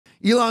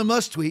Elon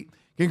Musk tweet.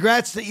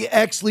 Congrats to the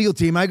X legal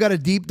team. I got a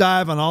deep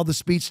dive on all the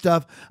speech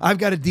stuff. I've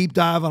got a deep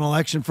dive on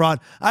election fraud.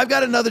 I've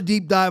got another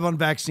deep dive on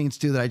vaccines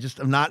too that I just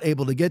am not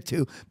able to get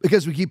to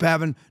because we keep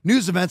having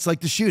news events like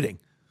the shooting.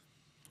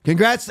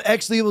 Congrats to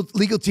X legal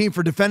team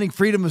for defending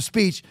freedom of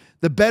speech,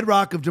 the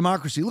bedrock of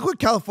democracy. Look what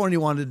California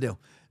wanted to do.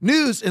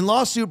 News in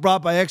lawsuit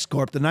brought by X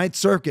Corp, the Ninth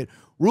Circuit,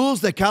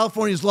 rules that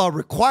California's law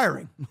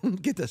requiring,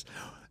 get this,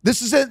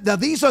 now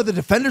these are the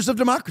defenders of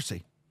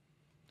democracy.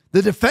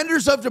 The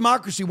defenders of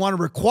democracy want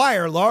to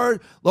require large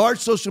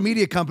social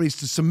media companies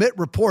to submit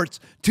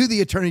reports to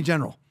the Attorney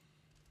General.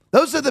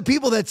 Those are the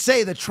people that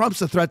say that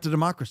Trump's a threat to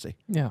democracy.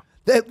 Yeah.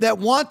 That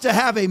want to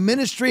have a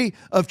ministry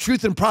of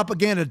truth and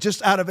propaganda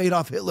just out of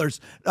Adolf Hitler's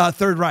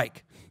Third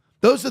Reich.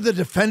 Those are the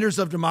defenders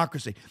of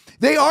democracy.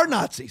 They are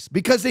Nazis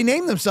because they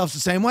name themselves the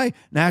same way,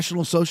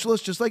 National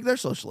Socialists, just like they're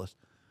socialists.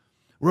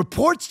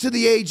 Reports to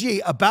the AG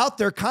about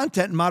their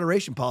content and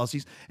moderation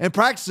policies and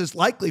practices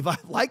likely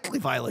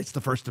violates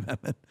the First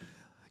Amendment.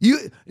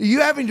 You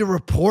having to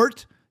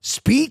report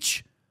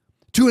speech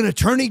to an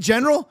attorney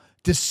general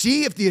to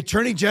see if the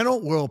attorney general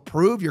will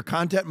approve your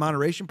content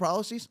moderation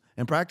policies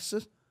and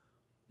practices?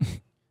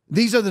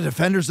 These are the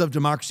defenders of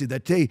democracy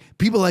that tell you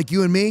people like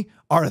you and me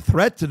are a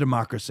threat to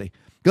democracy.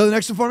 Go to the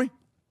next one for me.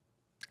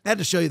 I had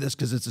to show you this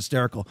because it's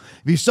hysterical.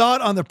 If you saw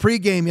it on the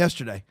pregame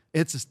yesterday,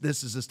 this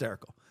is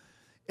hysterical.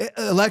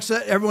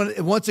 Alexa, everyone,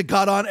 once it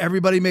got on,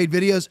 everybody made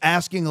videos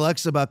asking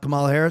Alexa about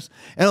Kamala Harris,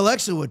 and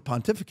Alexa would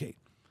pontificate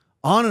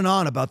on and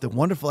on about the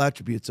wonderful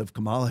attributes of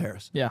Kamala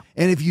Harris. Yeah.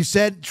 And if you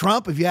said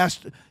Trump, if you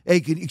asked, hey,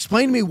 could you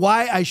explain to me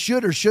why I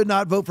should or should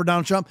not vote for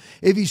Donald Trump?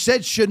 If you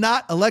said should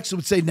not, Alexa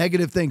would say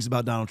negative things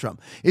about Donald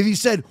Trump. If you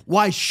said,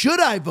 why should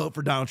I vote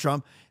for Donald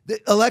Trump?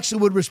 Alexa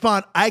would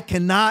respond, I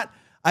cannot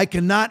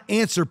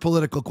answer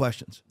political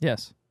questions.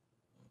 Yes.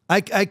 I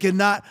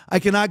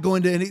cannot go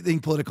into anything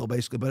political,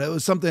 basically, but it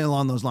was something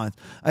along those lines.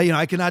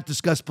 I cannot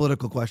discuss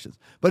political questions.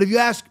 But if you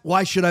ask,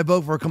 why should I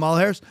vote for Kamala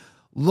Harris?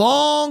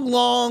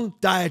 Long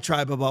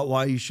diatribe about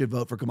why you should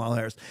vote for Kamala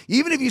Harris.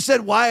 Even if you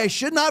said why I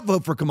should not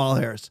vote for Kamala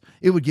Harris,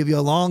 it would give you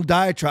a long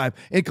diatribe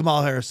in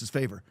Kamala Harris's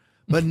favor,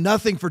 but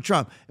nothing for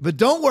Trump. But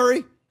don't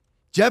worry,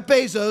 Jeff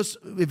Bezos,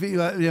 if he,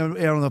 I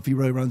don't know if he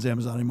really runs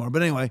Amazon anymore,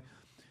 but anyway,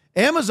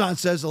 Amazon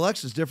says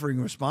Alexa's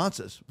differing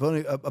responses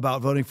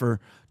about voting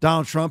for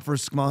Donald Trump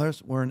versus Kamala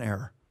Harris were in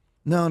error.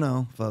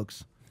 No,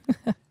 folks.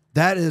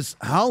 That is,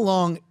 how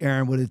long,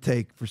 Aaron, would it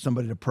take for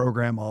somebody to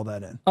program all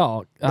that in?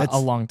 Oh, a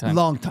long time.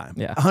 Long time.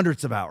 Yeah.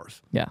 Hundreds of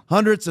hours. Yeah.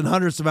 Hundreds and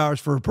hundreds of hours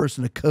for a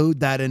person to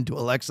code that into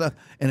Alexa,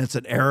 and it's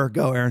an error.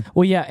 Go, Aaron.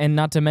 Well, yeah, and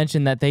not to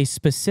mention that they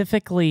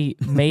specifically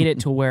made it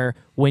to where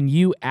when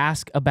you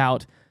ask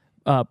about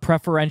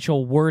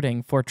preferential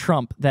wording for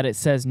Trump, that it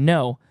says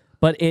no,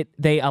 but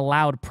they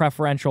allowed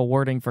preferential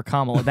wording for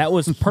Kamala. That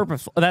was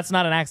purposeful. That's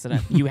not an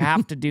accident. You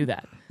have to do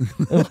that.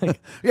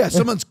 Yeah,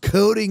 someone's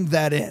coding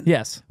that in.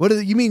 Yes. What do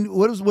you mean?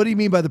 What do you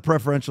mean by the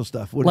preferential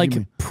stuff? What do you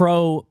mean?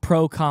 pro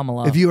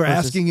Kamala. If you were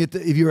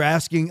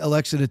asking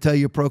Alexa to tell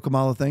you pro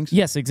Kamala things.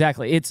 Yes,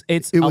 exactly.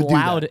 It's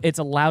allowed. It's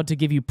allowed to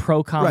give you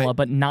pro Kamala, Right.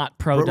 but not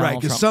pro Donald Trump.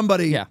 Right, because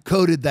somebody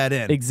coded that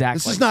in. Exactly.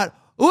 This is not.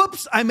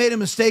 Oops, I made a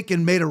mistake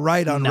and made a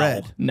right on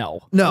red.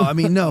 No. I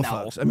mean, no,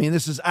 folks. I mean,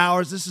 this is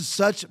ours. This is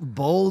such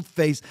bold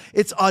face.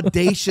 It's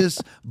audacious,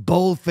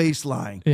 bold face lying.